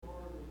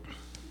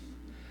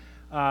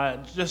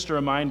Just a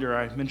reminder,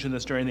 I mentioned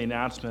this during the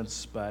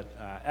announcements, but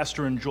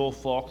Esther and Joel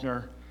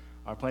Faulkner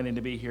are planning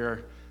to be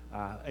here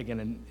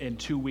again in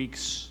 2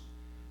 weeks.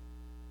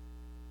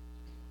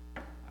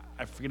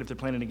 I forget if they're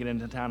planning to get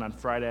into town on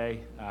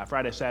Friday,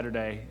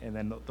 Saturday, and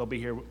then they'll be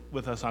here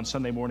with us on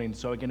Sunday morning.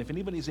 So again, if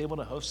anybody's able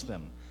to host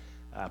them,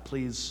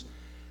 please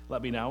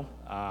let me know.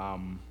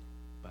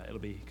 But it'll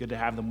be good to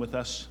have them with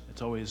us.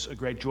 It's always a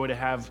great joy to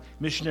have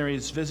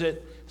missionaries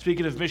visit.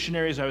 Speaking of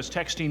missionaries, I was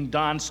texting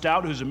Don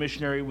Stout, who's a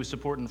missionary we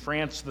support in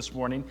France this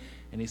morning,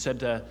 and he said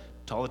to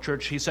all the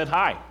church, he said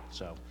hi.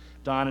 So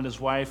Don and his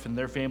wife and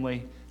their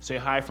family say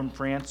hi from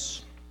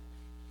France.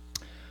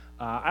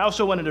 I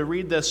also wanted to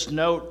read this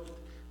note.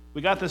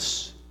 We got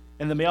this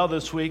in the mail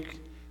this week.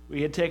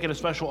 We had taken a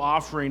special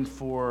offering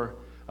for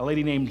a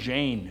lady named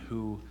Jane,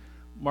 who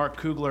Mark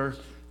Kugler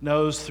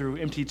knows through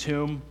Empty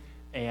Tomb.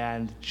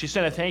 And she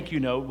sent a thank you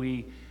note.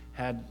 We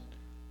had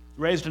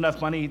raised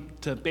enough money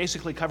to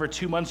basically cover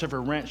 2 months of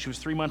her rent. She was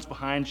 3 months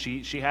behind.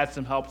 She had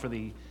some help for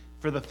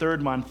the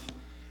third month.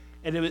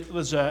 And it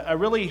was a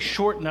really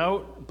short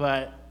note,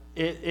 but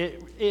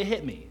it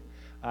hit me.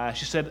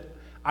 She said,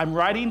 "I'm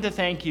writing to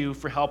thank you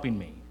for helping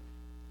me.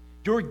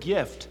 Your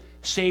gift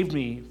saved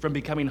me from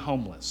becoming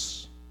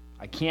homeless.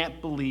 I can't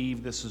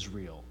believe this is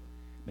real.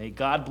 May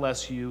God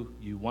bless you,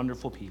 you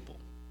wonderful people."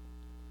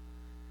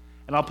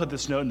 And I'll put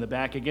this note in the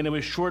back. Again, it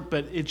was short,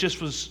 but it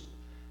just was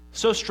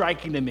so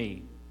striking to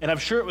me. And I'm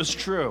sure it was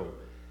true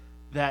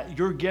that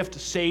your gift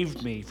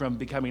saved me from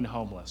becoming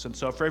homeless. And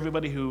so for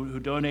everybody who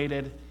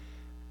donated,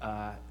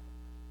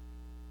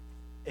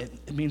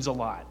 it means a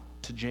lot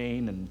to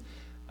Jane. And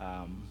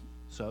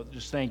so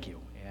just thank you.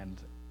 And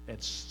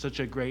it's such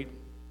a great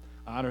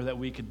honor that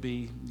we could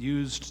be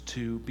used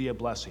to be a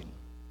blessing.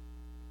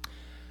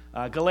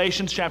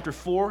 Galatians chapter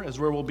 4 is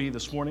where we'll be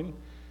this morning.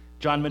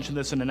 John mentioned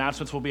this in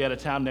announcements. We'll be out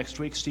of town next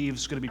week.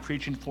 Steve's going to be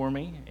preaching for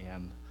me,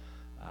 and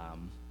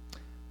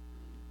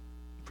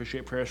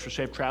appreciate prayers for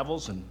safe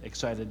travels and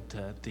excited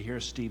to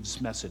hear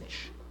Steve's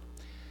message.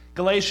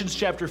 Galatians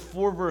chapter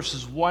 4,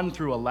 verses 1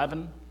 through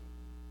 11.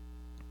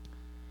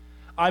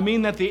 "I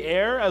mean that the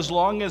heir, as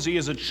long as he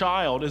is a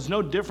child, is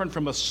no different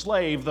from a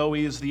slave, though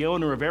he is the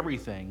owner of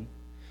everything.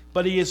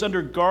 But he is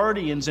under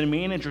guardians and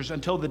managers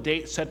until the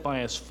date set by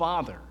his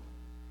father.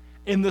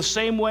 In the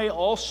same way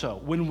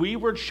also, when we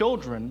were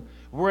children,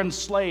 were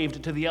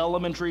enslaved to the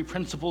elementary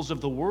principles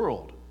of the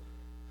world.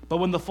 But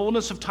when the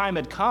fullness of time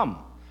had come,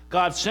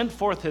 God sent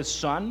forth his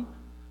Son,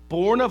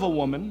 born of a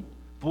woman,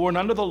 born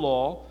under the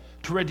law,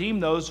 to redeem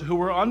those who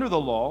were under the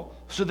law,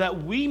 so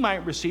that we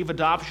might receive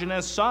adoption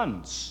as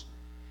sons.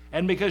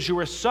 And because you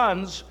are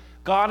sons,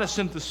 God has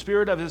sent the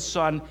Spirit of his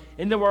Son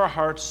into our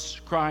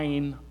hearts,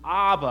 crying,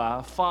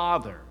 'Abba,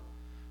 Father.'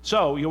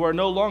 So you are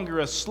no longer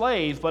a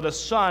slave, but a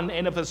son,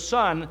 and if a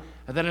son,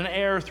 then an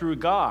heir through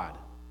God.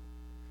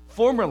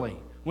 Formerly,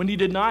 when you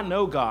did not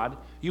know God,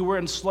 you were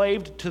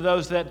enslaved to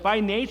those that by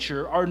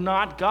nature are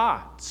not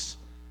God's.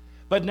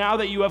 But now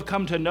that you have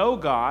come to know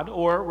God,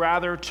 or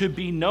rather to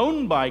be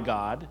known by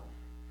God,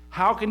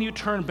 how can you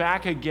turn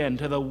back again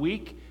to the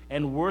weak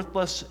and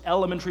worthless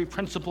elementary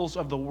principles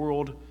of the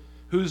world,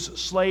 whose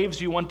slaves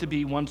you want to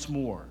be once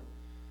more?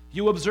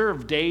 You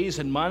observe days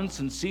and months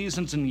and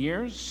seasons and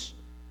years.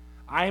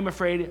 I am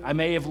afraid I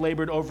may have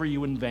labored over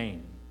you in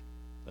vain."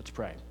 Let's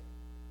pray.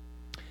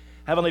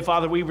 Heavenly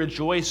Father, we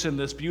rejoice in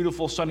this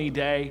beautiful sunny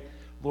day.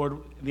 Lord,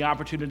 the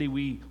opportunity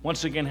we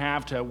once again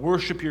have to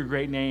worship your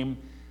great name,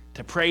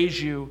 to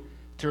praise you,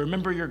 to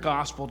remember your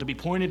gospel, to be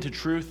pointed to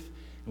truth.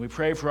 And we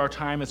pray for our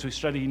time as we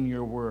study in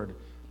your word.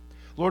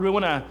 Lord, we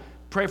want to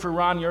pray for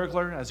Ron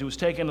Yergler as he was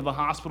taken to the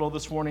hospital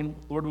this morning.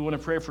 Lord, we want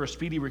to pray for a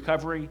speedy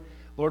recovery.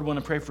 Lord, we want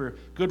to pray for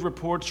good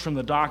reports from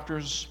the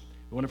doctors.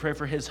 We want to pray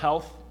for his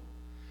health.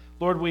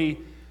 Lord, we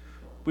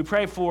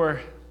pray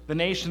for the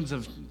nations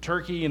of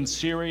Turkey and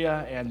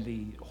Syria and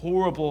the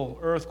horrible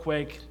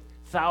earthquake,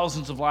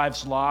 thousands of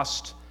lives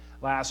lost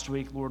last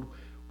week. Lord,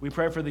 we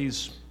pray for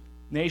these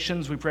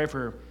nations. We pray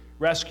for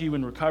rescue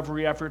and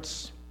recovery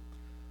efforts.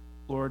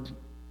 Lord,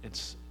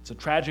 it's a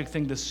tragic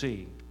thing to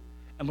see.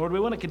 And Lord, we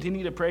want to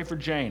continue to pray for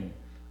Jane.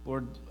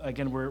 Lord,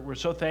 again, we're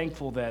so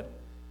thankful that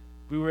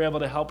we were able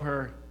to help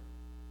her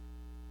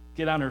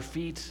get on her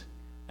feet.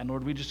 And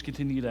Lord, we just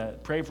continue to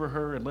pray for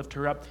her and lift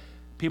her up.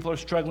 People are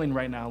struggling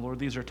right now, Lord.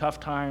 These are tough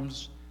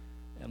times.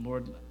 And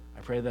Lord,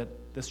 I pray that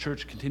this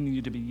church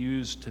continue to be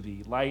used to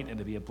be light and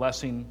to be a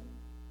blessing.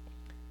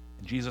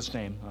 In Jesus'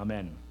 name,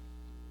 amen.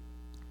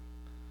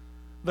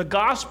 The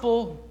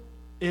gospel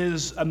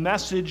is a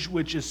message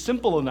which is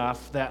simple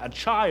enough that a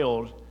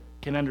child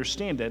can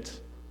understand it,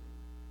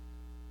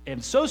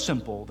 and so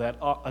simple that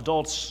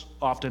adults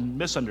often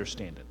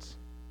misunderstand it.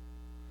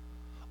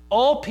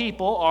 All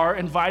people are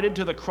invited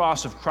to the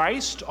cross of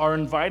Christ, are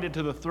invited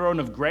to the throne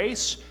of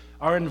grace,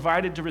 are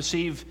invited to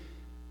receive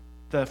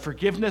the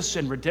forgiveness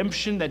and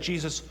redemption that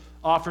Jesus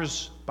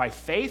offers by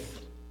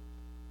faith.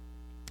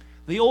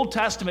 The Old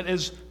Testament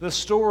is the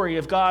story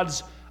of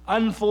God's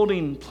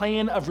unfolding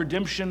plan of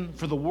redemption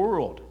for the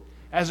world,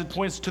 as it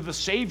points to the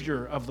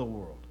Savior of the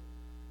world.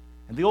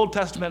 And the Old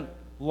Testament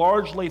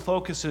largely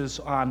focuses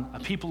on a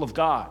people of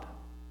God,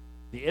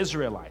 the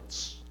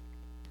Israelites.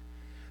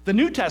 The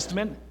New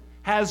Testament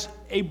has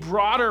a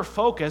broader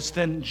focus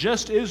than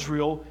just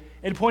Israel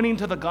in pointing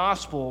to the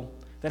gospel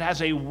that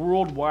has a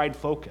worldwide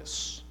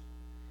focus.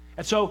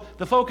 And so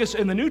the focus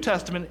in the New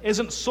Testament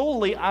isn't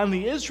solely on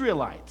the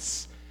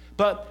Israelites,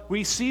 but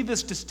we see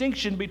this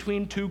distinction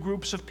between two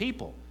groups of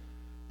people,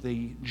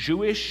 the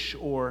Jewish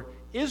or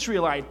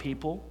Israelite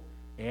people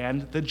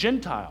and the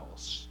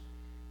Gentiles.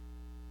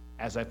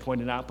 As I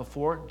pointed out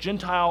before,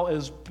 Gentile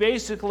is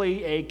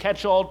basically a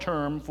catch-all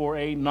term for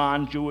a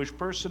non-Jewish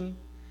person,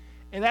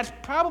 and that's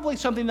probably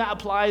something that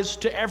applies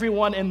to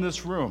everyone in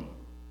this room.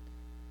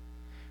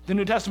 The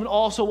New Testament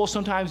also will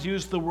sometimes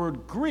use the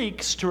word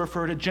Greeks to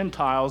refer to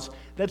Gentiles.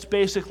 That's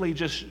basically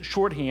just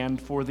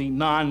shorthand for the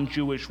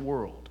non-Jewish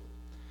world.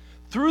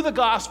 Through the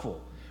gospel,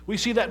 we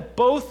see that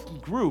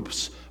both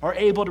groups are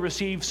able to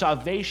receive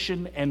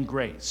salvation and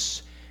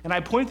grace. And I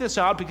point this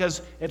out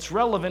because it's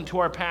relevant to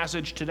our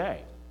passage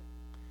today.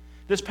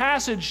 This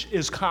passage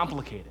is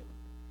complicated,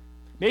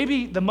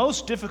 maybe the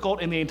most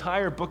difficult in the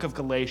entire book of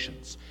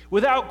Galatians.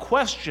 Without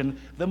question,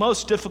 the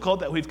most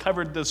difficult that we've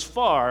covered this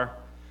far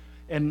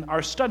in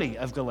our study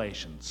of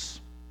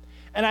Galatians.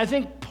 And I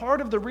think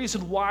part of the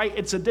reason why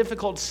it's a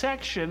difficult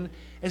section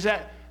is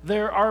that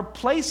there are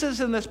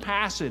places in this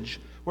passage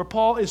where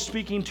Paul is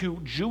speaking to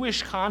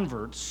Jewish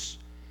converts,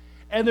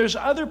 and there's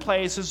other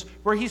places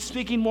where he's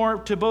speaking more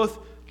to both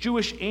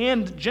Jewish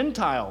and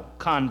Gentile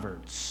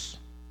converts.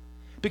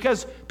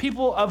 Because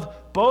people of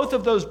both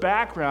of those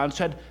backgrounds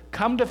had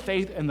come to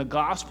faith in the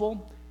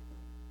gospel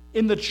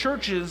in the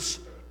churches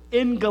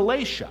in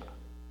Galatia.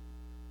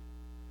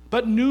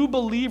 But new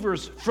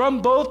believers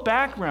from both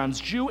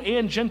backgrounds, Jew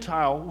and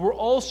Gentile, were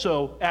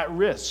also at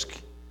risk.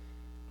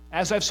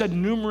 As I've said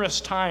numerous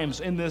times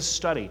in this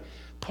study,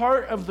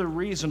 part of the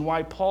reason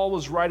why Paul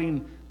was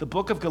writing the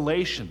book of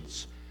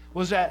Galatians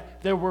was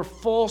that there were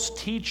false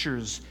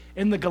teachers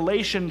in the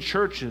Galatian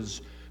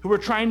churches who were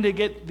trying to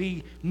get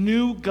the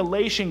new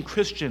Galatian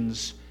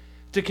Christians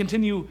to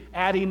continue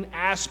adding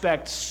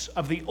aspects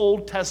of the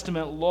Old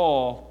Testament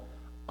law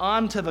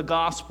onto the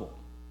gospel.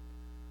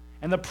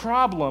 And the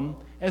problem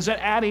is that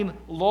adding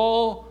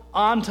law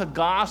onto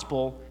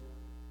gospel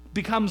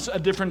becomes a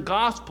different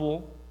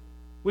gospel,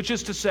 which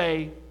is to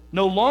say,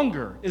 no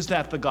longer is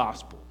that the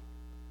gospel.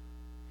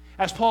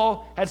 As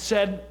Paul had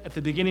said at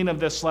the beginning of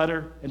this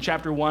letter in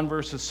chapter 1,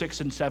 verses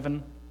 6 and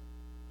 7,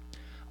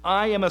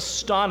 I am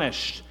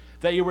astonished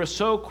that you were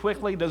so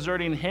quickly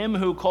deserting him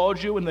who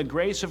called you in the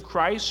grace of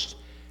Christ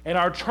and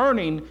are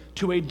turning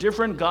to a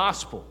different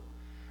gospel.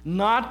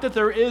 Not that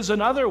there is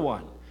another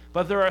one,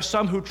 but there are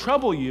some who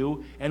trouble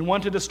you and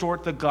want to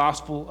distort the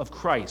gospel of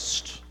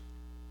Christ.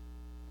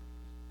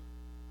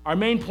 Our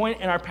main point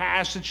in our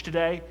passage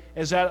today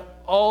is that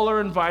all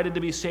are invited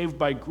to be saved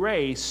by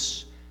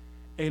grace,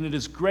 and it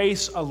is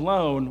grace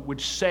alone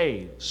which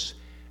saves.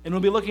 And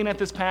we'll be looking at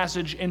this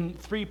passage in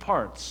three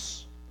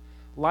parts: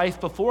 life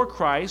before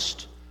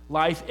Christ,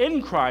 life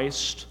in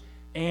Christ,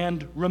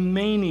 and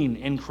remaining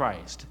in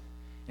Christ.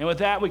 And with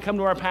that, we come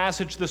to our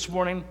passage this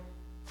morning.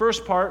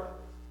 First part,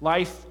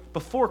 life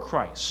before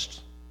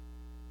Christ.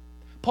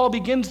 Paul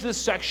begins this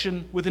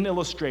section with an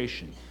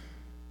illustration.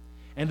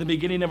 In the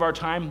beginning of our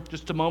time,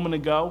 just a moment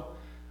ago,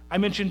 I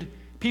mentioned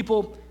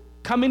people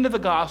coming to the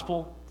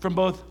gospel from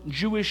both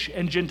Jewish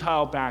and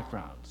Gentile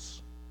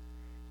backgrounds.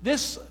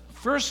 This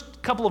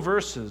first couple of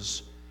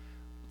verses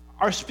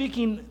are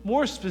speaking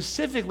more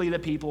specifically to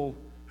people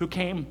who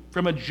came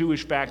from a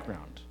Jewish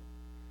background.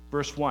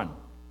 Verse 1.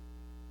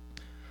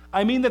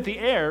 I mean that the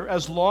heir,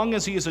 as long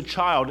as he is a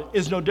child,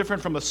 is no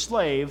different from a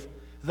slave,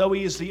 though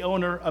he is the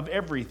owner of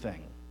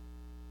everything.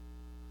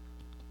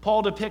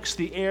 Paul depicts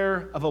the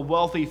heir of a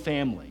wealthy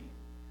family.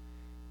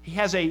 He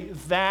has a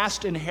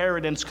vast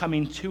inheritance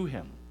coming to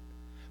him.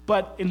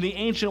 But in the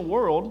ancient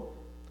world,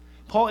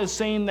 Paul is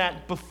saying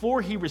that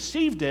before he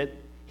received it,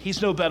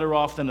 he's no better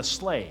off than a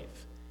slave.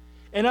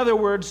 In other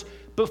words,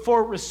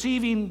 before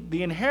receiving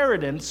the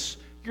inheritance,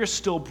 you're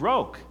still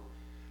broke.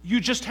 You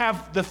just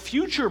have the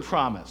future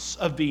promise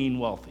of being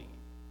wealthy.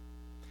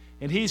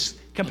 And he's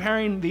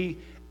comparing the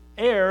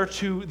heir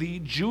to the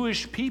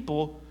Jewish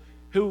people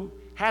who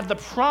had the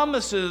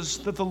promises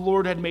that the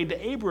Lord had made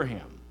to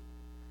Abraham.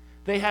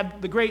 They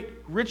had the great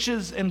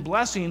riches and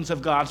blessings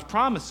of God's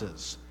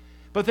promises,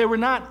 but they were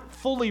not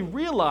fully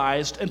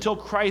realized until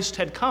Christ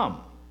had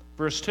come.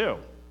 Verse 2.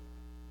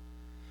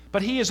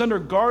 But he is under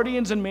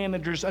guardians and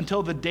managers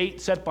until the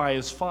date set by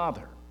his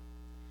father.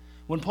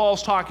 When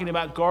Paul's talking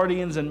about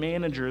guardians and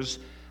managers,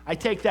 I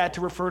take that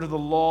to refer to the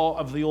law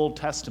of the Old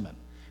Testament.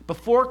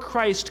 Before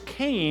Christ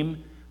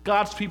came,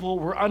 God's people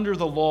were under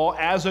the law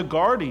as a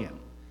guardian.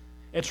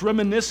 It's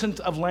reminiscent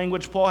of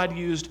language Paul had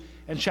used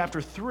in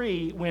chapter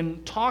 3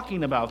 when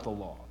talking about the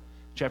law.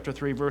 Chapter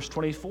 3, verse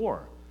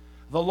 24.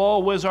 The law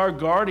was our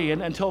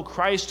guardian until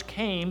Christ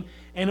came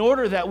in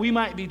order that we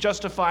might be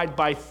justified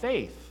by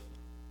faith.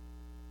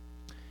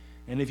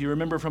 And if you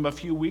remember from a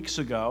few weeks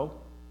ago,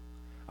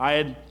 I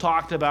had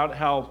talked about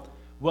how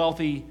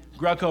wealthy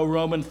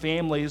Greco-Roman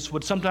families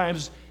would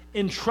sometimes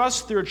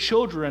entrust their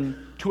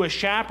children to a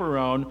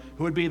chaperone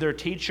who would be their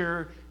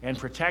teacher and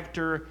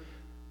protector,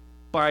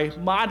 by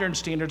modern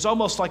standards,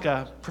 almost like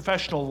a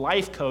professional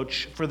life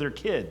coach for their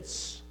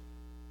kids.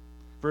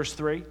 Verse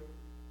 3.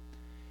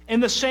 In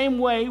the same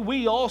way,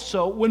 we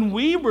also, when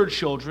we were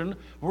children,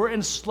 were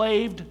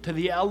enslaved to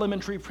the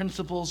elementary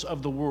principles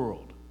of the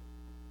world.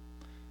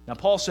 Now,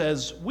 Paul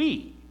says,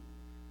 we.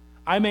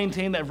 I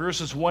maintain that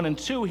verses 1 and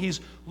 2, he's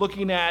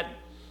looking at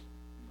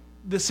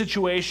the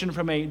situation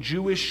from a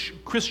Jewish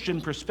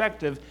Christian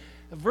perspective.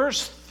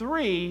 Verse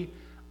 3,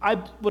 I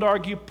would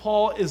argue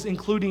Paul is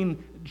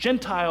including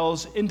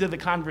Gentiles into the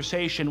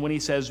conversation when he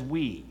says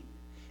we.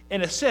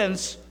 In a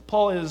sense,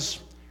 Paul is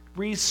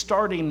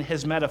restarting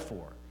his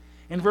metaphor.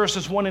 In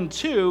verses 1 and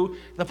 2,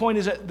 the point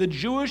is that the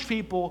Jewish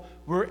people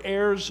were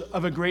heirs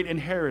of a great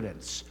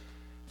inheritance.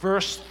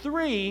 Verse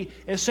 3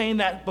 is saying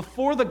that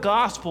before the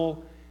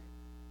gospel,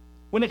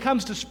 when it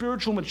comes to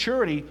spiritual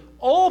maturity,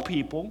 all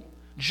people,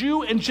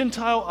 Jew and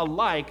Gentile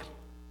alike,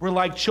 were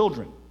like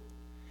children.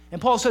 And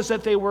Paul says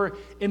that they were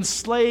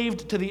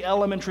enslaved to the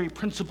elementary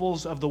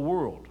principles of the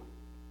world.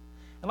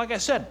 And like I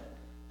said,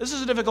 this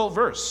is a difficult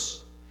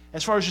verse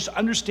as far as just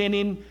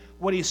understanding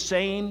what he's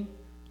saying,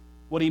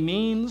 what he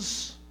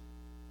means.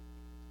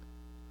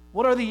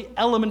 What are the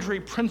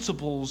elementary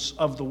principles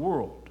of the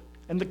world?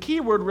 And the key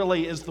word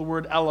really is the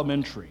word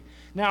elementary.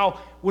 Now,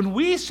 when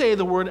we say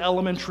the word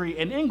elementary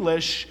in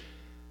English,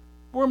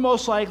 we're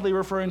most likely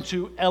referring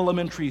to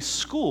elementary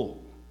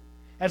school.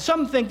 And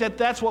some think that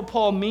that's what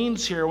Paul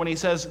means here when he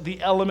says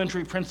the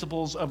elementary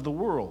principles of the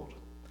world.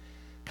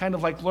 Kind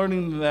of like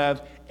learning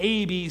the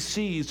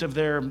ABCs of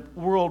their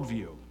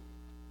worldview.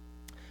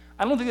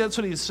 I don't think that's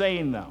what he's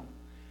saying, though.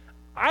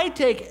 I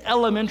take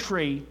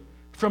elementary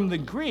from the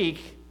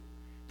Greek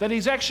that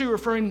he's actually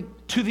referring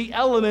to the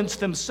elements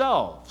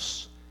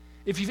themselves.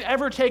 If you've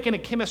ever taken a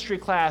chemistry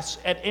class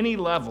at any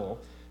level,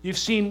 you've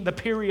seen the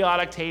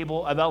periodic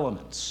table of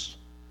elements.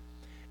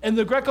 In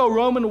the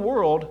Greco-Roman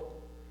world,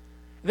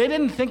 they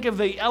didn't think of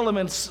the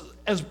elements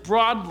as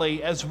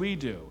broadly as we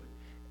do.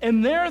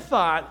 In their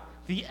thought,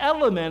 the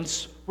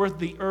elements were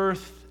the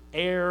earth,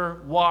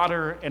 air,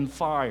 water, and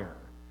fire.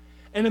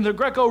 And in the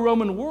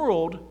Greco-Roman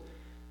world,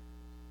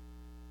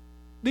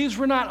 these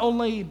were not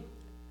only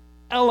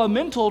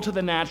elemental to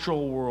the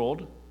natural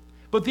world,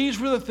 but these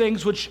were the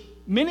things which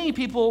many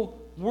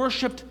people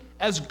worshiped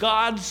as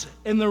gods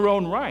in their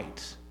own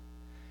right.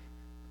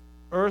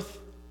 Earth,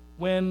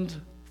 wind,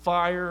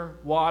 fire,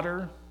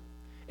 water.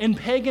 In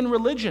pagan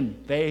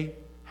religion, they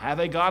have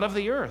a god of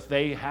the earth.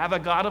 They have a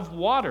god of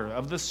water,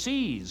 of the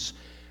seas.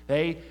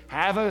 They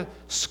have a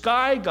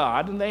sky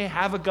god, and they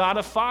have a god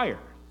of fire.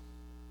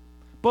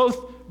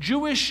 Both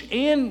Jewish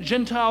and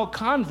Gentile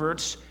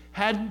converts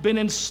had been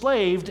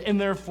enslaved in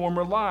their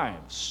former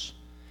lives.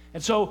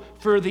 And so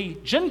for the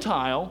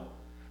Gentile,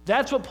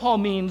 that's what Paul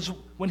means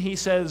when he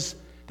says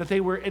that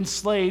they were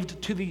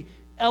enslaved to the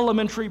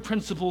elementary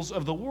principles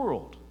of the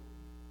world.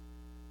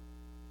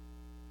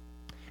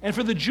 And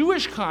for the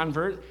Jewish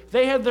convert,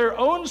 they had their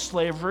own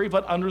slavery,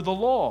 but under the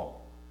law.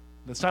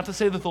 That's not to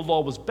say that the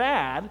law was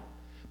bad,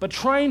 but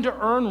trying to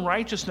earn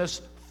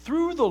righteousness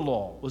through the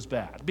law was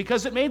bad,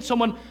 because it made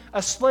someone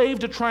a slave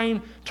to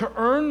trying to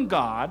earn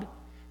God,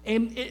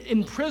 and it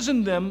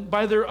imprisoned them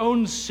by their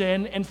own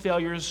sin and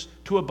failures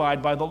to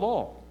abide by the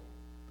law.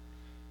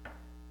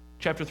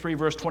 Chapter 3,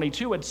 verse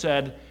 22, it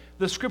said,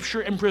 "The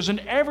scripture imprisoned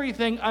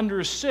everything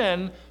under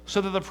sin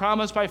so that the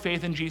promise by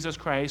faith in Jesus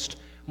Christ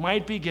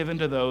might be given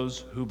to those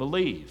who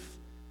believe.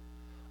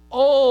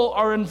 All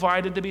are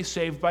invited to be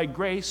saved by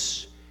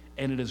grace,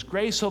 and it is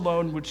grace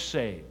alone which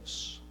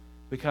saves."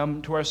 We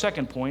come to our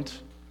second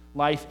point,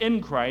 life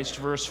in Christ,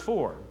 verse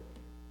 4.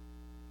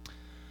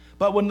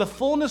 "But when the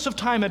fullness of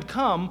time had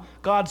come,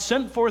 God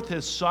sent forth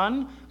his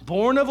Son,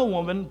 born of a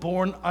woman,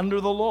 born under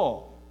the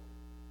law."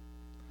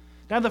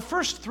 Now, the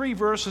first three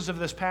verses of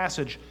this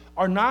passage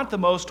are not the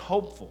most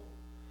hopeful,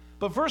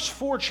 but verse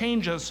 4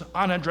 changes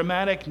on a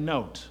dramatic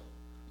note.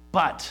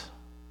 "But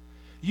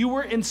you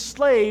were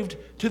enslaved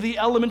to the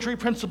elementary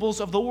principles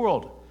of the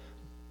world.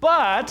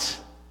 But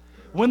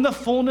when the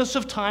fullness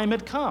of time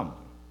had come."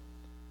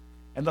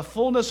 And the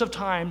fullness of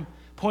time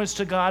points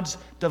to God's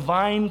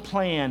divine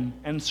plan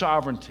and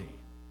sovereignty.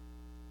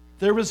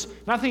 There was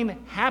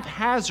nothing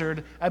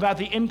haphazard about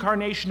the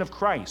incarnation of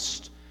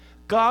Christ.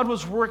 God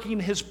was working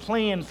his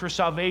plan for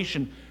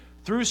salvation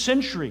through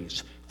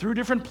centuries, through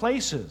different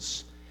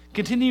places,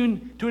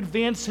 continuing to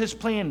advance his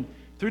plan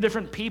through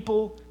different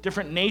people,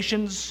 different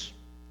nations.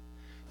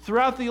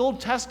 Throughout the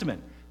Old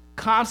Testament,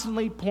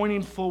 constantly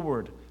pointing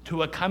forward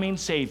to a coming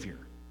Savior.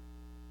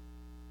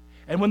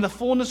 And when the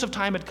fullness of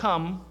time had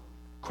come,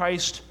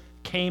 Christ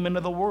came into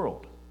the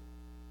world.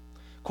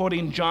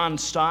 Quoting John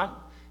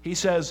Stott, he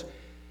says,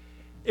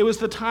 "It was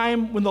the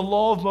time when the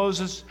law of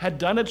Moses had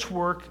done its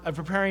work of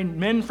preparing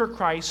men for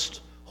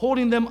Christ,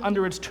 holding them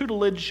under its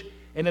tutelage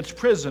in its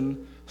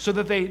prison, so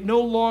that they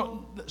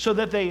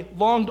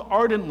longed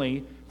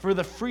ardently for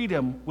the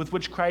freedom with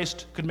which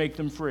Christ could make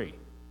them free."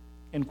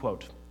 End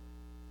quote.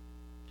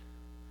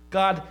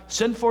 God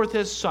sent forth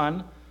his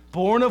Son,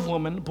 born of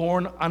woman,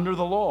 born under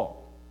the law.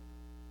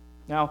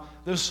 Now,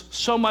 there's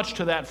so much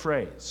to that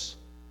phrase.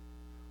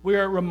 We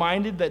are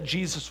reminded that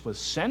Jesus was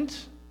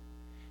sent.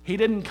 He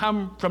didn't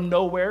come from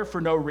nowhere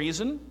for no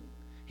reason.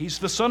 He's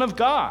the Son of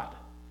God,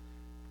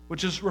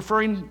 which is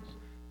referring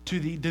to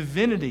the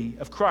divinity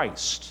of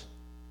Christ.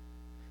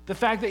 The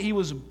fact that he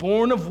was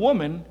born of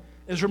woman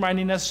is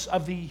reminding us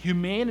of the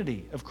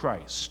humanity of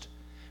Christ.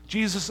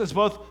 Jesus is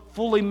both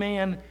fully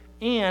man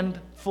and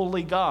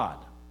fully God.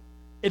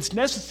 It's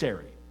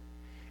necessary.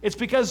 It's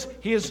because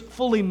he is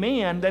fully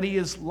man that he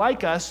is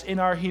like us in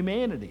our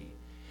humanity.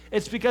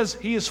 It's because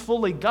he is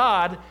fully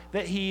God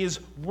that he is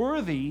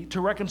worthy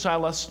to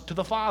reconcile us to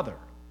the Father.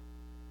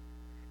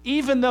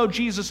 Even though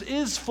Jesus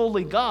is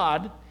fully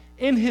God,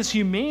 in his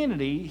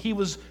humanity, he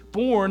was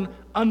born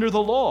under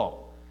the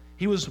law.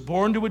 He was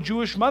born to a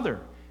Jewish mother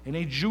in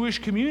a Jewish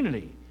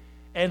community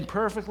and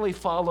perfectly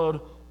followed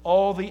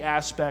all the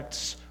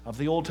aspects of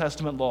the Old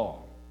Testament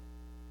law.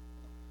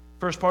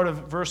 First part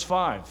of verse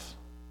 5,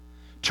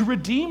 to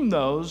redeem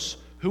those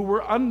who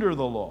were under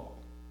the law.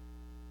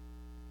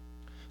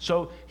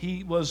 So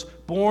he was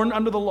born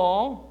under the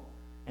law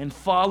and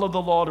followed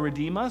the law to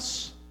redeem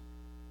us,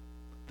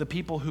 the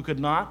people who could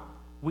not.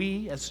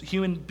 We, as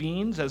human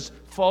beings, as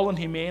fallen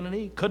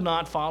humanity, could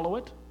not follow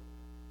it.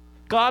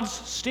 God's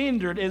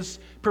standard is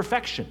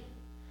perfection,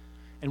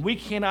 and we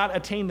cannot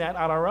attain that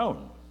on our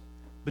own,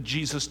 but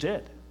Jesus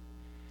did.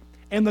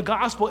 And the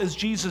gospel is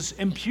Jesus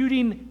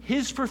imputing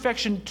his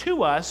perfection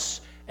to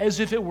us as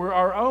if it were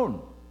our own,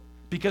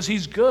 because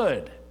he's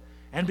good,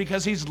 and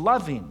because he's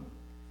loving,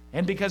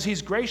 and because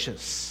he's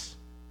gracious.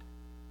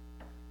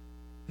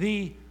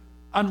 The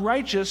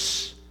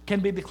unrighteous can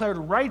be declared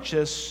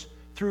righteous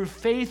through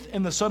faith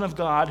in the Son of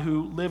God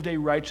who lived a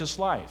righteous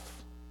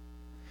life.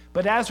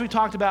 But as we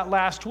talked about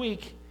last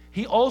week,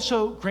 he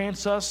also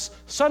grants us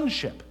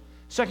sonship,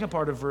 second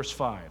part of verse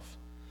 5,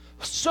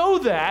 so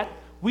that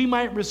we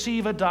might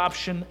receive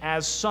adoption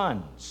as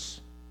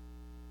sons.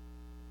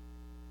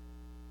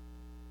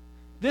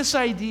 This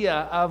idea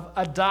of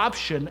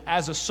adoption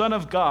as a son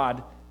of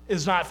God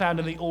is not found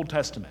in the Old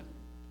Testament.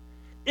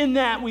 In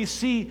that we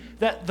see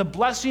that the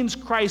blessings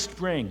Christ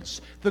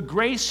brings, the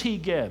grace he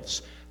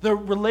gives, the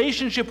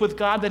relationship with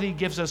God that he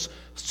gives us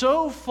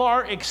so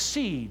far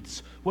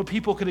exceeds what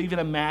people could even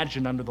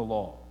imagine under the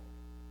law.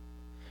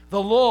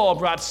 The law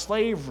brought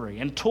slavery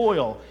and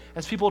toil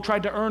as people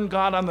tried to earn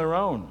God on their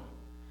own.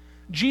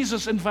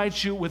 Jesus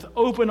invites you with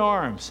open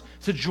arms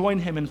to join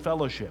him in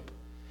fellowship,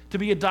 to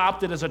be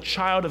adopted as a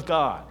child of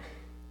God.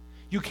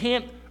 You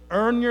can't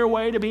earn your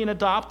way to being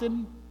adopted.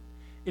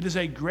 It is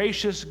a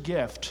gracious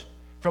gift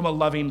from a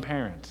loving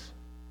parent.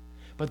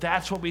 But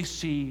that's what we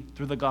see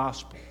through the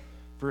gospel.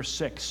 Verse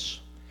 6,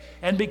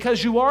 and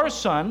because you are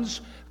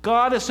sons,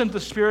 God has sent the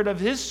Spirit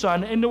of his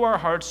Son into our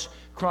hearts,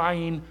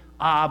 crying,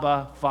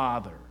 Abba,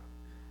 Father.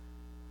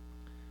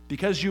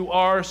 Because you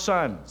are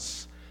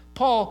sons.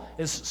 Paul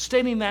is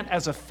stating that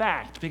as a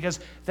fact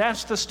because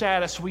that's the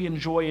status we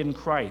enjoy in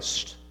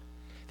Christ.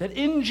 That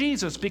in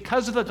Jesus,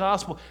 because of the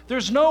gospel,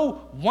 there's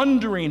no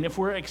wondering if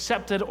we're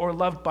accepted or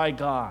loved by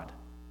God.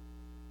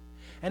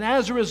 And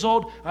as a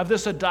result of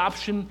this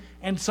adoption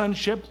and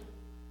sonship,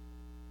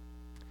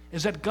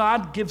 is that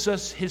God gives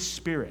us his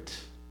Spirit.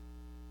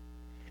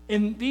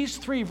 In these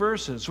three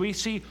verses, we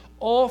see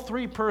all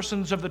three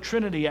persons of the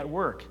Trinity at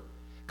work.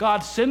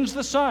 God sends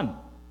the Son.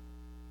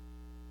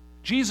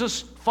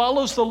 Jesus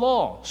follows the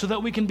law so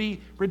that we can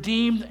be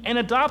redeemed and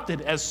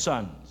adopted as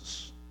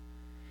sons.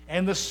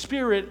 And the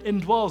Spirit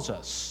indwells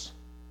us.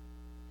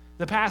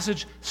 The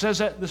passage says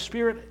that the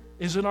Spirit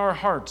is in our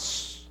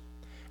hearts,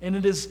 and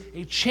it is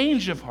a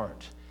change of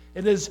heart.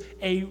 It is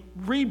a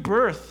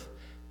rebirth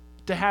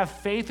to have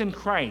faith in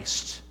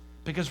Christ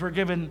because we're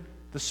given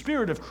the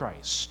Spirit of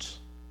Christ.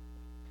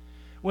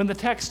 When the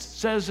text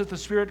says that the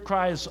Spirit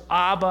cries,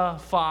 Abba,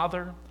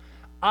 Father,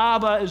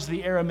 Abba is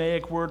the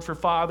Aramaic word for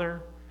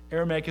father.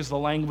 Aramaic is the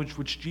language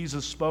which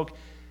Jesus spoke.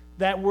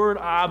 That word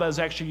Abba is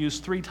actually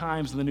used 3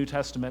 times in the New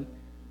Testament.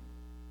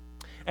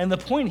 And the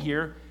point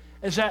here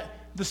is that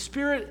the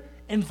Spirit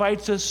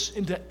invites us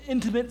into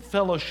intimate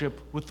fellowship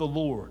with the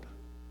Lord.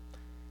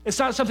 It's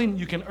not something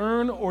you can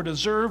earn or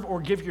deserve or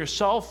give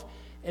yourself.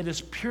 It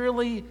is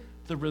purely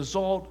the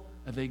result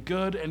of a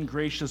good and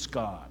gracious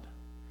God.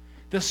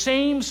 The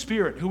same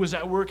Spirit who was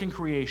at work in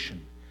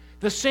creation,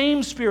 the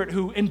same Spirit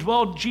who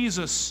indwelled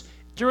Jesus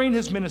during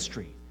his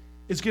ministry,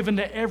 is given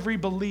to every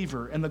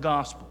believer in the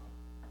gospel.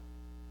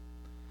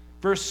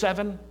 Verse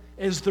 7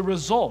 is the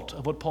result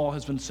of what Paul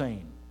has been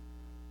saying.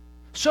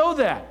 So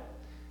that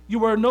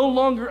you are no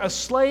longer a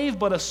slave,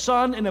 but a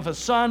son, and if a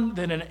son,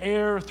 then an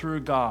heir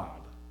through God.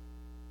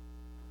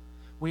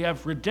 We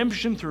have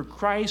redemption through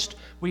Christ,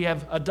 we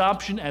have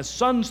adoption as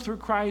sons through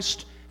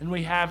Christ, and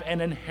we have an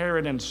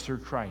inheritance through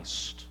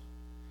Christ.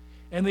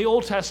 In the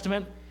Old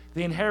Testament,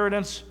 the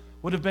inheritance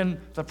would have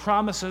been the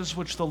promises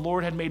which the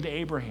Lord had made to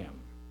Abraham.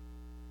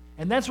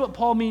 And that's what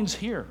Paul means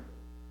here,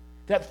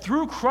 that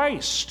through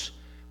Christ,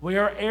 we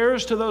are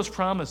heirs to those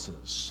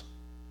promises.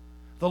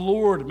 The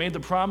Lord made the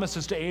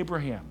promises to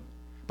Abraham,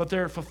 but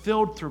they're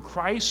fulfilled through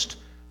Christ,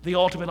 the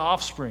ultimate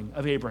offspring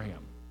of Abraham.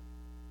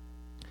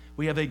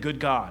 We have a good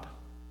God.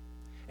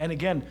 And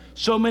again,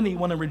 so many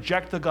want to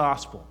reject the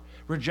gospel,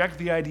 reject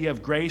the idea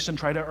of grace and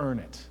try to earn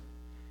it.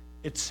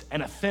 It's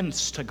an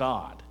offense to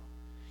God.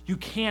 You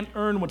can't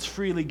earn what's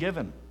freely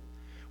given.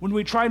 When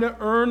we try to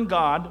earn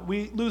God,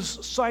 we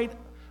lose sight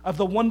of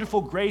the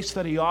wonderful grace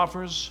that he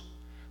offers,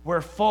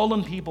 where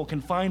fallen people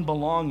can find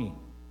belonging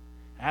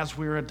as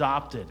we're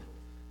adopted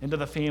into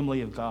the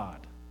family of God.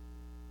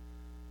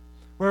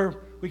 Where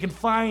we can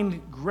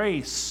find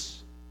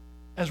grace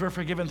as we're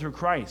forgiven through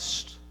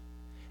Christ.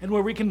 And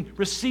where we can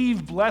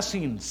receive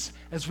blessings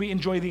as we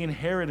enjoy the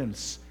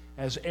inheritance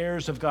as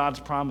heirs of God's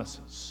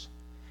promises.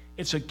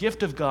 It's a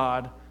gift of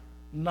God,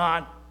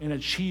 not an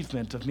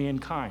achievement of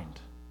mankind.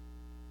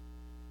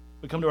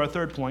 We come to our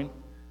third point,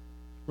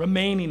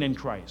 remaining in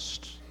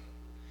Christ.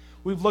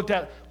 We've looked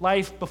at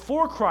life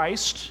before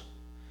Christ,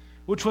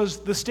 which was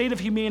the state of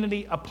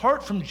humanity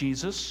apart from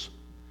Jesus.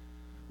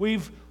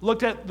 We've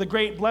looked at the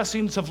great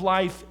blessings of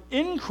life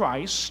in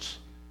Christ,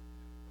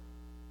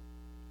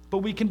 but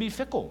we can be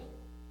fickle.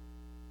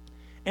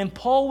 And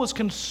Paul was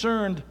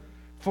concerned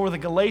for the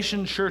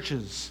Galatian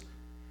churches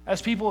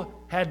as people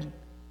had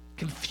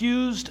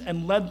confused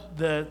and led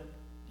the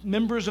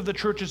members of the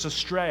churches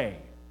astray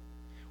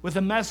with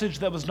a message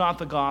that was not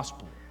the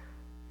gospel.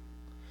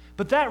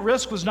 But that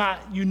risk was not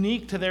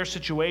unique to their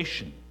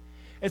situation.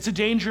 It's a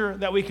danger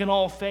that we can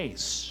all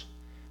face,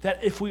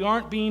 that if we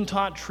aren't being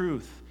taught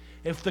truth,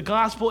 if the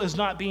gospel is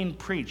not being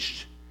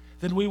preached,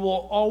 then we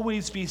will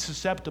always be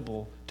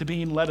susceptible to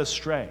being led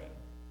astray.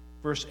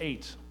 Verse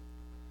 8.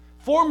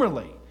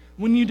 Formerly,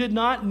 when you did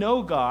not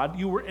know God,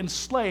 you were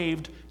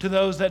enslaved to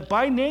those that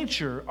by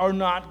nature are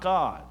not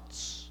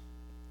God's.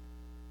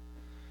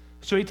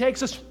 So he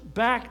takes us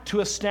back to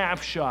a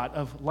snapshot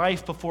of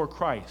life before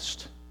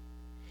Christ.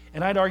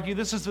 And I'd argue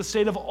this is the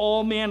state of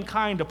all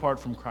mankind apart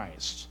from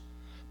Christ.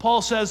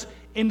 Paul says,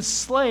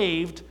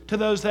 enslaved to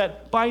those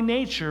that by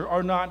nature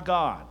are not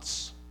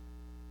God's.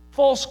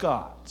 False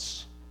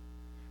gods.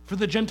 For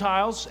the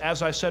Gentiles,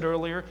 as I said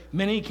earlier,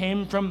 many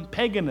came from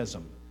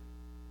paganism.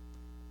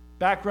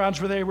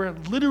 Backgrounds where they were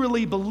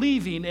literally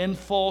believing in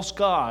false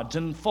gods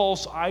and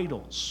false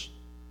idols.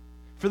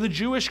 For the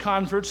Jewish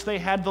converts, they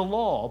had the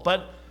law,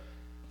 but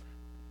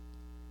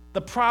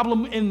the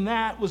problem in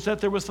that was that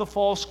there was the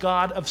false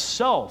god of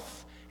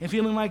self, and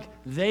feeling like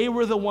they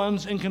were the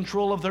ones in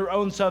control of their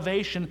own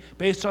salvation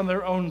based on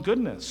their own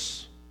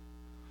goodness.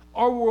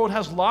 Our world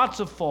has lots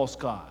of false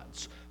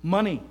gods: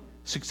 money,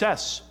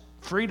 success,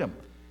 freedom,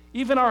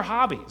 even our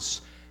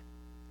hobbies.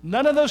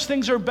 None of those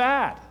things are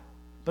bad.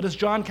 But as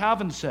John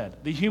Calvin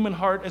said, the human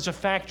heart is a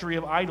factory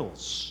of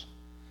idols.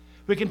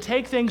 We can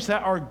take things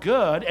that are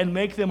good and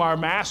make them our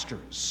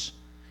masters.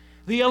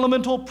 The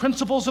elemental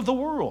principles of the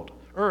world,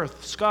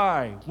 earth,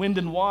 sky, wind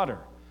and water,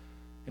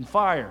 and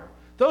fire,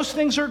 those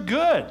things are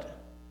good,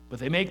 but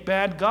they make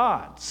bad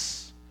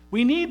gods.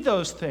 We need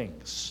those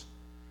things,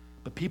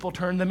 but people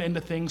turn them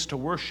into things to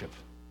worship.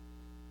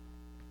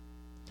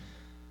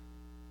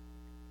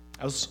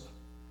 I was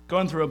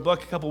going through a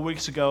book a couple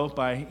weeks ago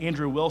by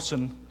Andrew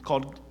Wilson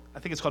called, I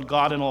think it's called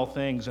God in All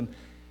Things, and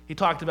he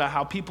talked about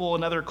how people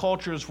in other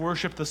cultures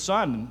worship the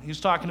sun. He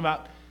was talking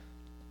about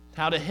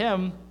how to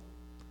him,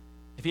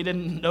 if he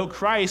didn't know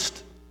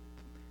Christ,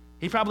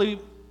 he probably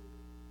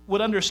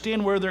would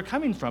understand where they're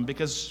coming from,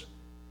 because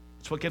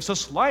it's what gives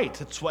us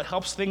light. It's what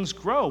helps things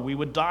grow. We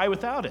would die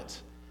without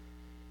it.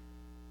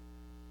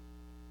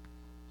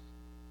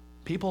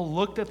 People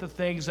looked at the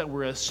things that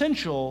were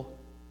essential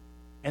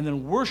and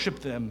then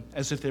worshiped them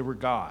as if they were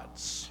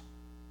gods.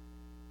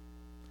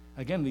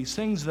 Again, these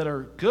things that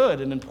are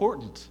good and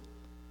important,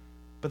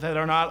 but that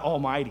are not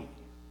almighty.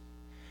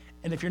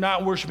 And if you're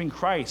not worshiping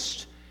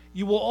Christ,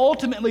 you will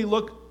ultimately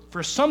look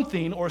for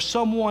something or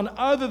someone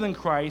other than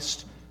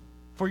Christ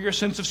for your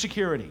sense of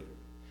security,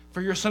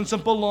 for your sense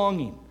of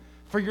belonging,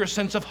 for your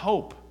sense of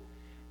hope.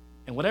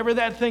 And whatever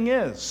that thing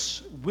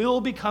is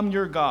will become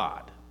your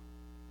God.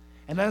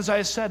 And as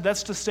I said,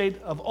 that's the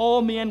state of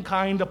all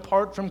mankind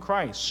apart from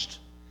Christ.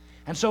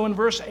 And so in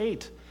verse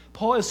 8,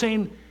 Paul is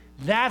saying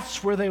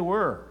that's where they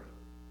were.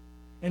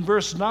 In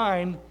verse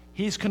 9,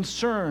 he's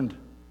concerned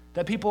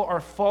that people are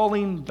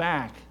falling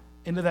back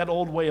into that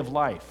old way of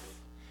life.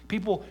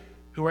 People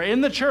who are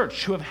in the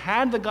church, who have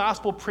had the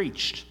gospel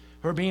preached,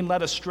 who are being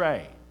led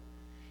astray.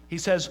 He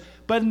says,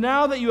 but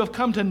now that you have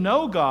come to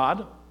know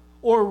God,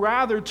 or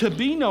rather to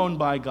be known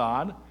by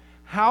God,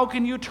 how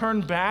can you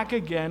turn back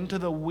again to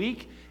the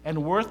weak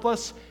and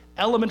worthless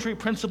elementary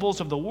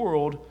principles of the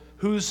world,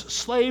 whose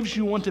slaves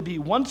you want to be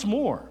once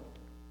more?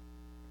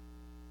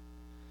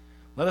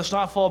 Let us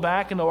not fall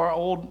back into our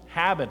old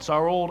habits,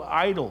 our old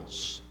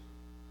idols.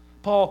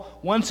 Paul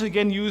once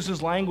again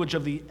uses language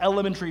of the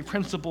elementary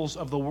principles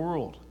of the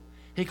world.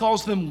 He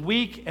calls them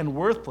weak and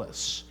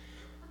worthless,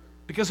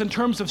 because in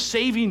terms of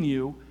saving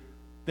you,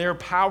 they're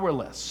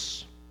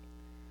powerless.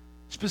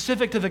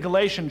 Specific to the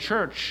Galatian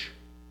church,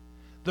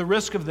 the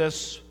risk of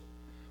this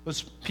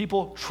was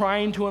people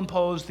trying to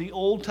impose the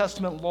Old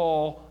Testament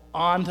law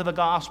onto the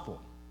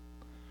gospel.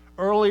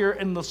 Earlier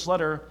in this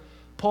letter,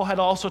 Paul had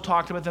also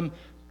talked about them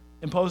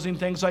imposing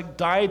things like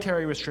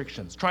dietary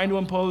restrictions, trying to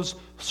impose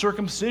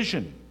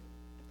circumcision.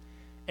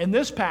 In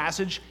this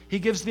passage, he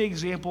gives the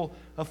example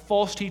of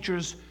false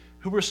teachers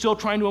who were still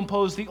trying to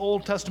impose the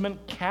Old Testament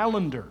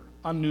calendar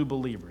on new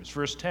believers.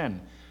 Verse 10,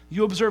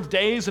 you observe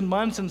days and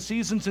months and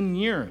seasons and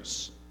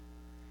years.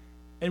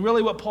 And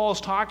really what Paul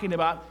is talking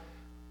about,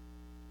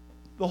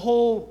 the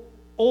whole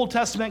Old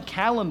Testament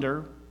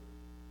calendar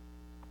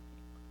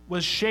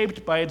was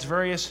shaped by its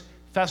various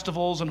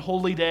festivals and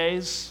holy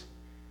days,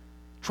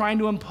 trying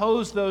to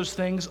impose those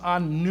things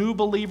on new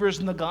believers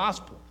in the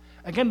gospel.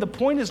 Again, the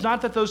point is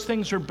not that those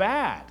things are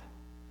bad,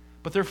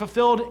 but they're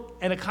fulfilled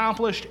and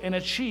accomplished and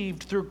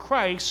achieved through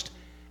Christ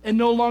and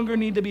no longer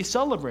need to be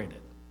celebrated.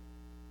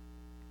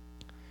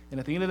 And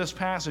at the end of this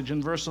passage,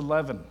 in verse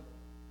 11,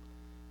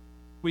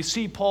 we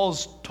see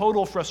Paul's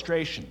total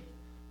frustration,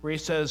 where he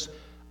says,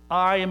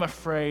 I am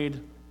afraid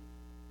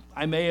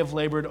I may have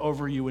labored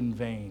over you in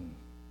vain.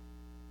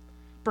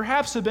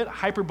 Perhaps a bit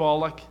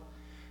hyperbolic,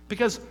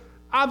 because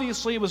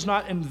obviously it was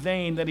not in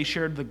vain that he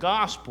shared the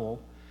gospel,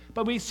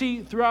 but we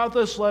see throughout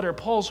this letter,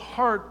 Paul's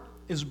heart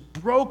is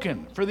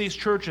broken for these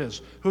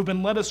churches who've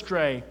been led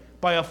astray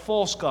by a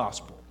false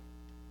gospel.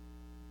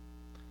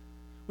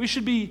 We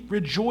should be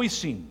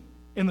rejoicing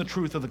in the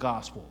truth of the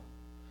gospel,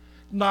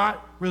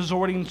 not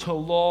resorting to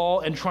law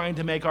and trying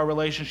to make our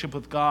relationship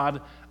with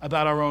God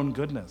about our own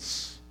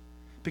goodness,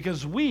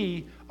 because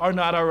we are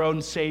not our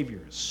own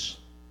saviors.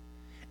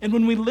 And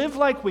when we live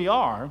like we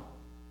are,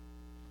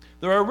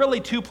 there are really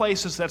two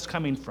places that's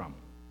coming from.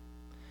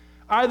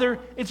 Either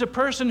it's a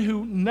person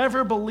who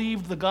never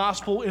believed the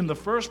gospel in the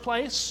first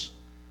place,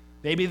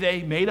 maybe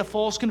they made a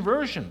false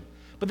conversion,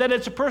 but then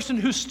it's a person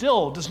who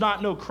still does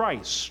not know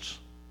Christ.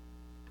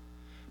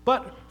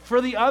 But for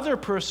the other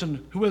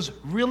person who has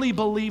really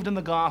believed in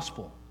the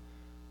gospel,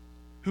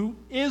 who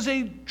is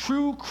a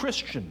true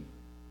Christian,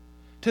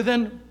 to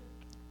then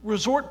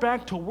resort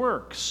back to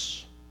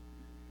works,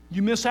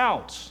 you miss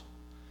out.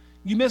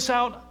 You miss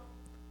out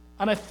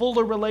on a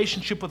fuller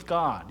relationship with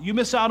God. You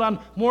miss out on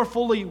more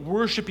fully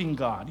worshiping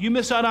God. You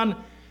miss out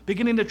on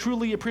beginning to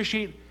truly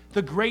appreciate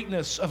the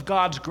greatness of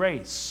God's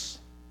grace.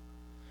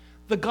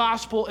 The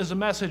gospel is a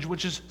message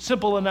which is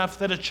simple enough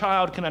that a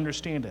child can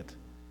understand it,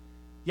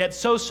 yet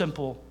so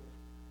simple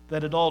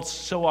that adults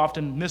so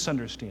often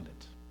misunderstand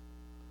it.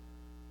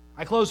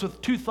 I close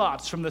with two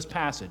thoughts from this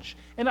passage,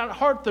 and at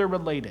heart they're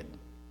related.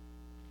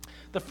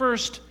 The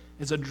first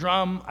is a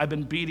drum I've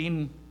been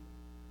beating,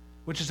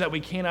 which is that we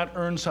cannot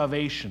earn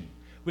salvation.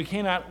 We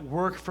cannot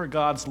work for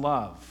God's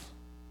love.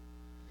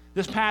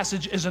 This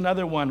passage is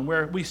another one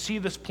where we see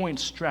this point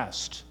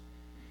stressed.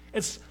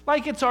 It's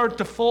like it's our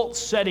default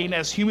setting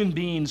as human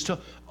beings to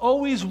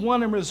always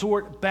want to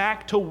resort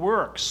back to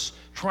works,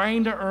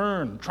 trying to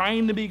earn,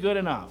 trying to be good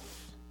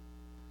enough.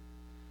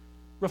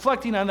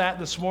 Reflecting on that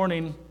this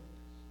morning,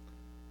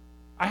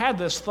 I had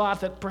this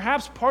thought that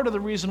perhaps part of the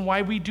reason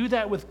why we do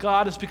that with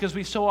God is because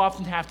we so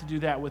often have to do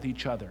that with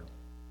each other.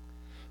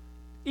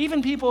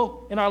 Even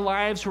people in our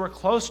lives who are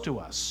close to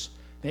us,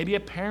 maybe a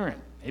parent,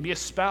 maybe a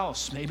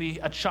spouse, maybe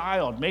a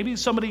child, maybe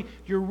somebody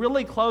you're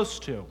really close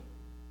to,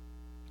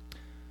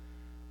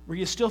 where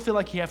you still feel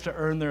like you have to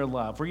earn their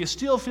love, where you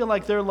still feel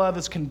like their love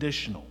is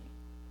conditional.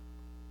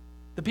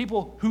 The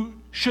people who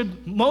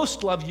should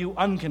most love you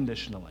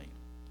unconditionally.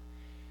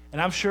 And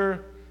I'm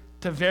sure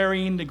to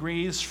varying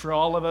degrees for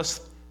all of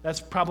us, that's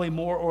probably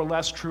more or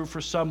less true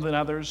for some than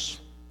others.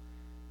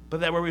 But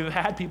that where we've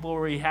had people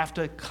where we have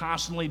to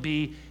constantly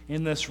be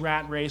in this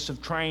rat race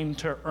of trying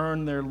to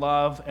earn their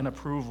love and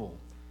approval.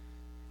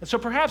 And so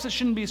perhaps it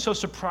shouldn't be so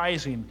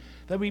surprising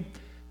that we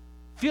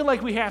feel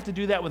like we have to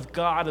do that with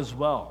God as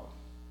well.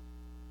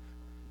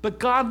 But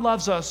God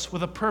loves us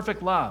with a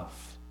perfect love.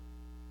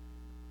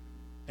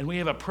 And we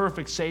have a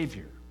perfect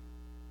Savior.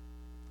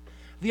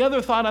 The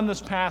other thought on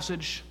this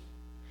passage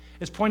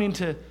is pointing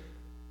to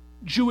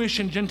Jewish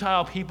and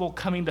Gentile people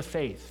coming to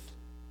faith.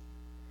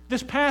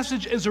 This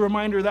passage is a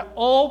reminder that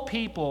all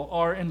people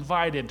are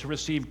invited to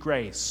receive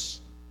grace.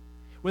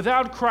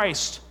 Without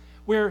Christ,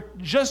 we're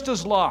just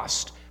as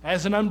lost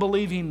as an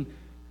unbelieving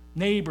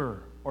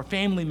neighbor or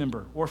family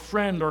member or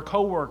friend or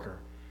coworker.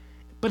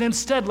 But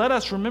instead, let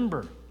us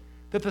remember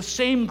that the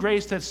same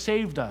grace that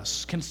saved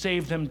us can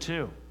save them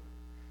too.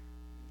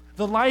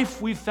 The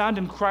life we've found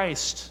in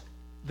Christ,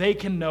 they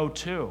can know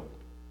too.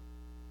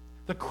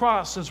 The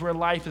cross is where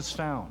life is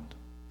found.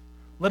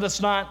 Let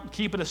us not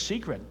keep it a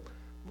secret,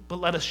 but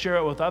let us share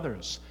it with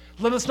others.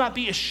 Let us not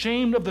be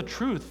ashamed of the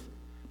truth,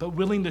 but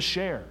willing to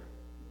share.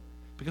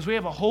 Because we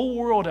have a whole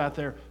world out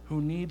there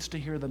who needs to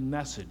hear the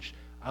message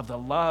of the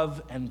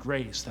love and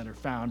grace that are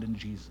found in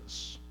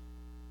Jesus.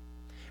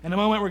 In a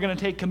moment, we're going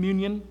to take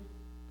communion.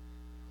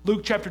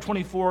 Luke chapter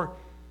 24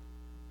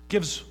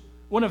 gives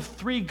one of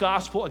three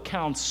gospel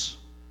accounts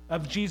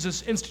of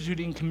Jesus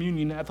instituting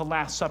communion at the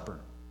Last Supper.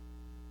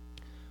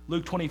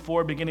 Luke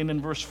 24, beginning in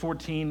verse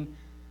 14,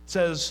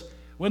 says,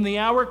 "When the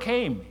hour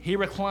came, he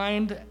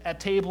reclined at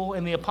table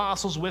and the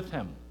apostles with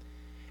him.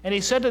 And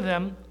he said to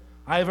them,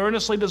 I have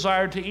earnestly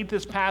desired to eat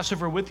this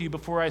Passover with you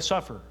before I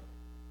suffer.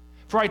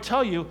 For I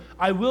tell you,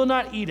 I will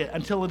not eat it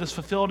until it is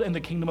fulfilled in the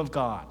kingdom of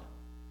God."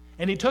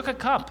 And he took a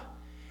cup,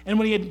 and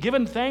when he had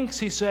given thanks,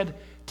 he said,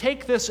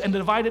 "Take this and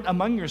divide it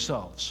among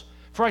yourselves.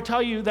 For I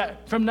tell you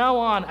that from now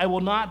on I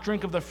will not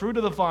drink of the fruit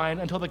of the vine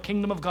until the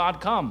kingdom of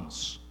God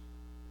comes."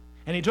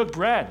 And he took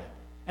bread,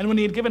 and when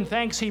he had given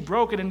thanks, he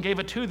broke it and gave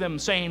it to them,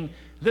 saying,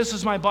 "This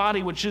is my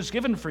body which is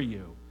given for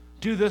you.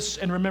 Do this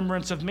in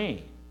remembrance of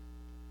me."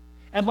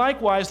 And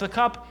likewise the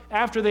cup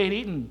after they had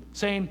eaten,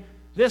 saying,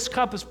 "This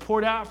cup is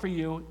poured out for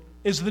you,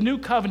 is the new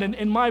covenant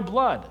in my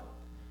blood.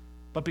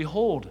 But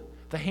behold,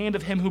 the hand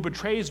of him who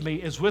betrays me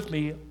is with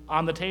me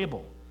on the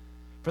table.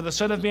 For the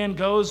Son of Man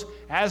goes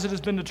as it has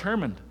been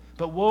determined,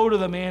 but woe to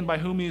the man by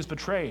whom he is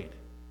betrayed."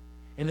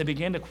 And they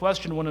began to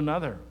question one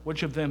another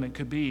which of them it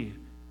could be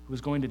who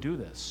was going to do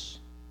this.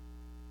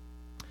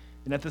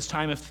 And at this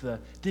time, if the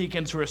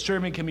deacons who are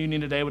serving communion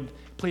today would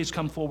please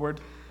come forward.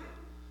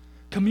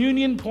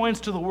 Communion points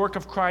to the work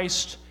of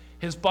Christ,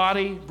 his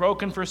body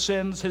broken for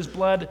sins, his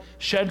blood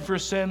shed for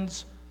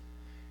sins.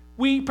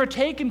 We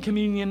partake in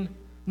communion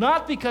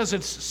not because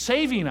it's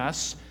saving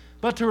us,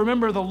 but to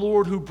remember the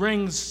Lord who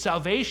brings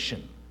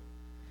salvation.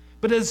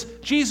 But as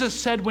Jesus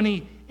said when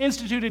he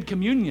instituted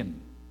communion,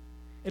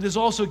 it is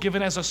also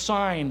given as a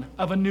sign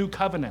of a new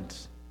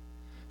covenant.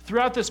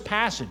 Throughout this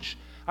passage,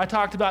 I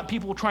talked about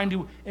people trying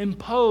to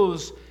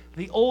impose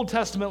the Old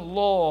Testament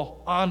law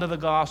onto the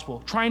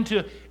gospel, trying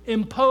to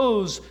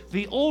impose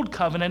the old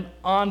covenant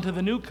onto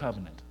the new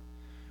covenant.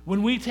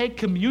 When we take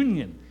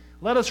communion,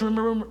 let us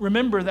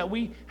remember that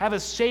we have a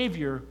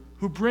Savior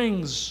who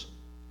brings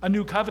a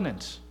new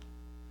covenant,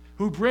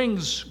 who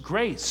brings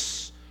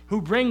grace,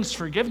 who brings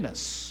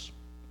forgiveness.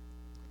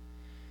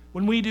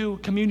 When we do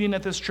communion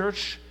at this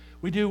church,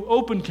 we do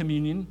open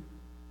communion,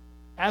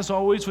 as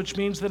always, which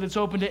means that it's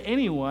open to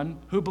anyone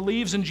who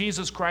believes in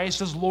Jesus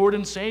Christ as Lord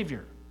and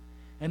Savior.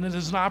 And it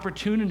is an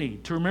opportunity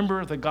to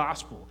remember the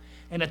gospel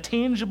in a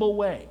tangible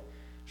way,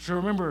 to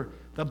remember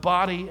the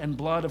body and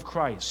blood of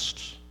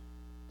Christ.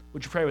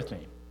 Would you pray with me?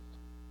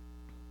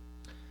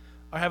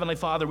 Our Heavenly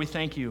Father, we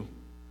thank you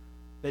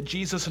that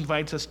Jesus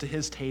invites us to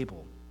his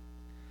table.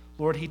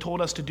 Lord, he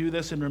told us to do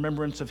this in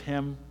remembrance of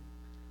him,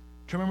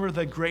 to remember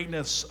the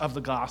greatness of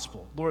the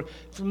gospel. Lord,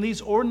 from these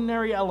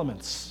ordinary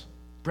elements,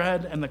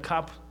 bread and the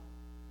cup,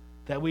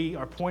 that we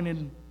are pointed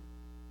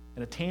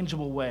in a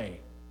tangible way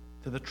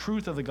to the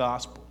truth of the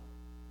gospel.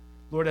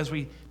 Lord, as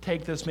we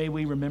take this, may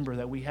we remember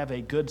that we have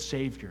a good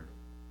Savior.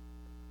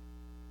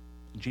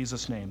 In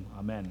Jesus' name,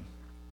 amen.